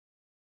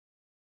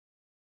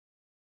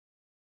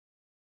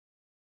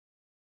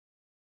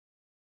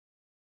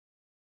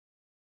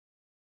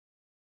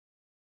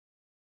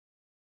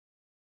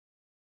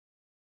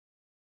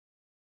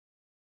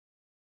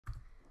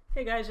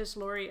Hey guys, it's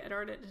Lori at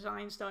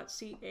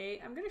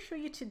ardentdesigns.ca. I'm going to show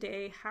you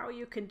today how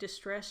you can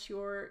distress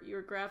your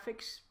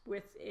graphics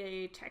with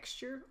a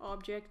texture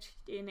object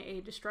in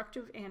a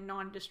destructive and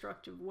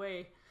non-destructive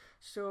way.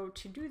 So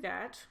to do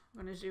that,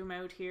 I'm going to zoom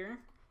out here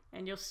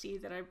and you'll see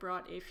that I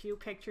brought a few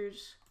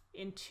pictures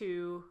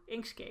into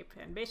Inkscape.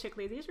 And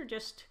basically these are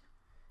just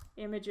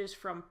images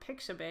from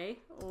Pixabay,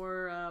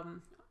 or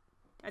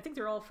I think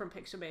they're all from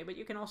Pixabay, but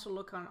you can also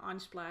look on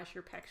Unsplash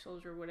or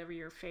Pexels or whatever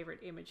your favorite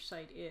image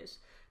site is.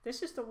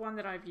 This is the one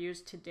that I've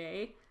used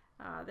today.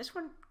 This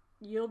one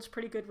yields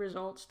pretty good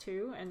results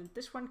too, and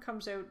this one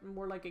comes out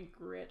more like a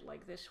grit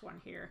like this one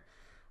here.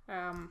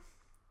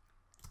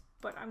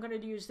 But I'm going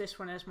to use this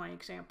one as my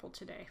example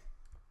today.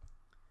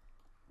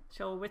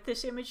 So with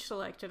this image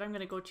selected, I'm going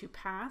to go to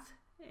Path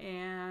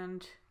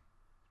and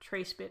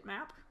Trace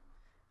Bitmap.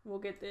 We'll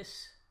get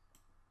this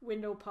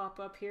window pop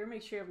up here.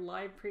 Make sure you have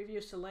live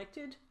preview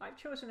selected. I've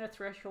chosen a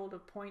threshold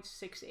of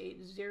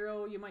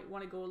 0.680. You might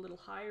want to go a little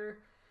higher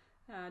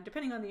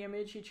depending on the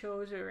image you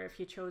chose, or if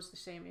you chose the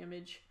same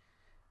image.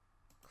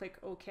 Click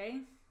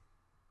OK.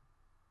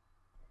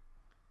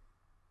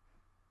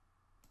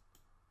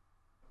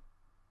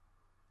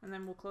 And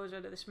then we'll close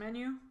out of this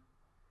menu.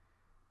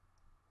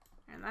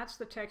 And that's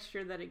the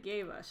texture that it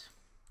gave us.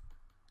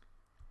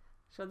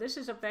 So this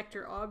is a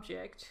vector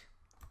object,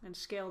 and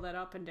scale that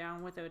up and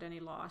down without any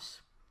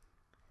loss.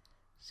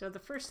 So the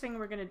first thing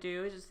we're going to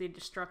do is the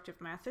destructive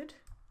method.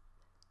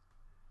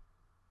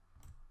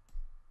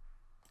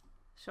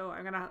 So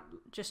I'm going to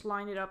just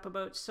line it up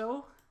about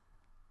so.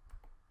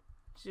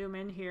 Zoom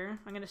in here.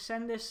 I'm going to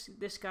send this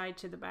guy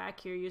to the back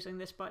here using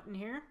this button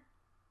here.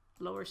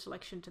 Lower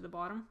selection to the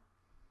bottom.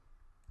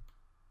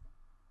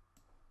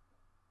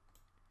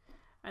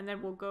 And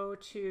then we'll go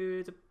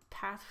to the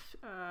path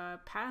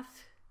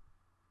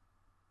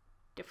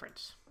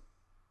difference.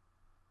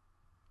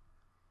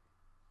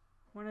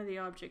 One of the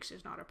objects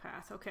is not a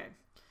path. Okay.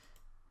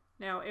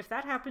 Now, if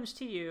that happens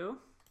to you,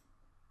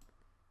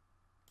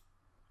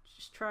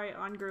 just try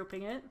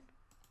ungrouping it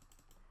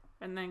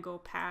and then go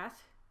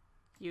Path,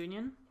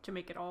 Union to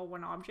make it all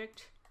one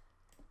object.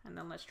 And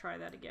then let's try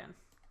that again.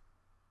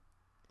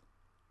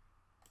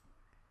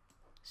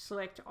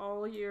 Select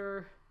all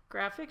your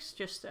graphics,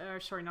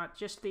 sorry, not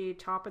just the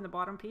top and the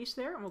bottom piece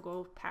there, and we'll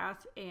go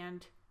Path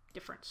and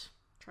Difference.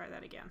 Try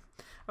that again.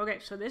 Okay,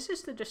 so this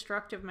is the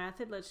destructive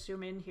method. Let's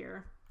zoom in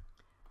here.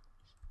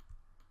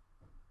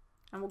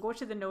 And we'll go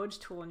to the nodes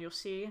tool and you'll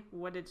see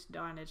what it's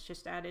done. It's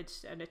just added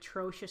an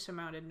atrocious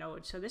amount of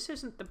nodes. So this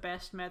isn't the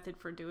best method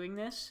for doing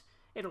this.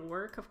 It'll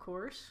work, of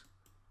course.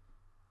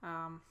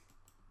 Okay,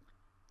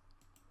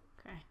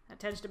 that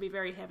tends to be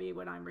very heavy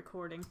when I'm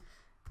recording.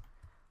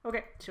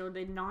 Okay, so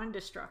the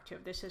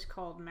non-destructive, this is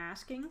called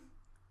masking.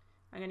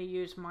 I'm going to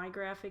use my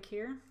graphic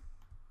here.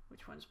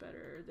 Which one's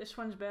better? This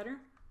one's better.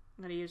 I'm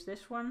going to use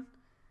this one.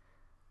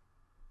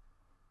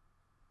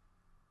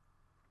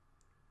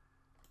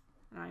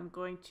 And I'm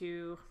going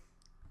to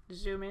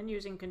zoom in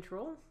using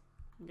Control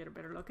and get a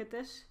better look at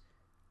this.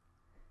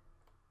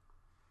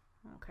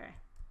 Okay.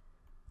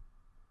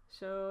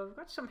 So I've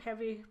got some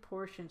heavy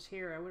portions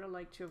here. I would have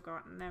liked to have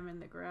gotten them in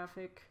the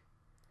graphic.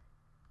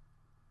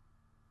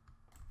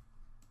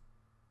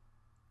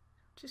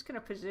 Just going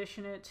to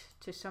position it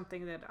to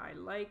something that I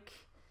like.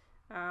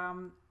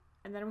 And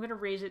then I'm going to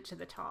raise it to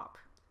the top.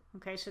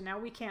 Okay, so now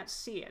we can't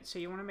see it. So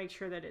you want to make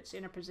sure that it's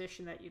in a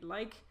position that you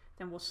like.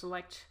 Then we'll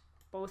select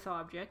both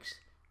objects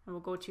and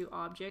we'll go to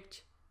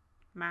Object,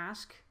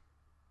 Mask,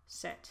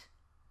 Set.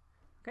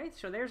 Okay,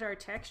 so there's our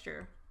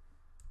texture.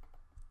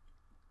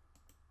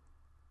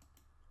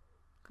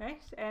 Okay,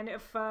 and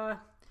if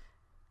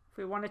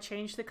we want to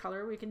change the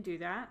color, we can do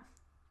that.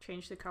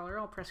 Change the color.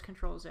 I'll press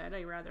Ctrl Z.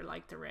 I rather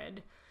like the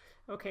red.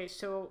 Okay,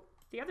 so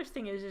the other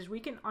thing is we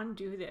can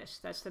undo this.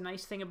 That's the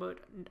nice thing about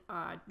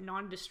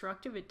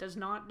non-destructive. It does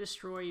not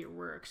destroy your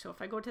work. So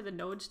if I go to the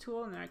nodes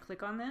tool and then I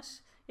click on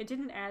this, it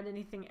didn't add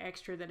anything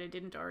extra that I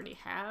didn't already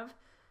have.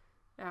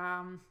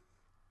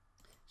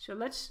 So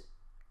let's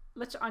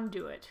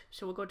undo it.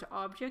 So we'll go to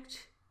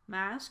Object,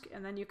 Mask,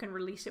 and then you can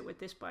release it with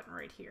this button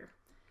right here.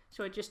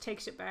 So it just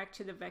takes it back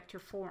to the vector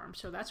form.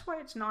 So that's why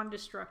it's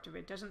non-destructive.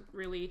 It doesn't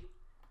really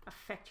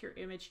affect your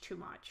image too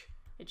much.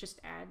 It just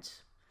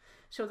adds.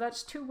 So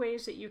that's two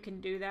ways that you can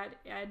do that.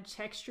 Add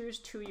textures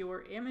to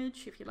your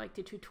image. If you like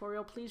the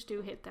tutorial, please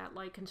do hit that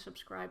like and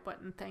subscribe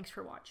button. Thanks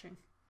for watching.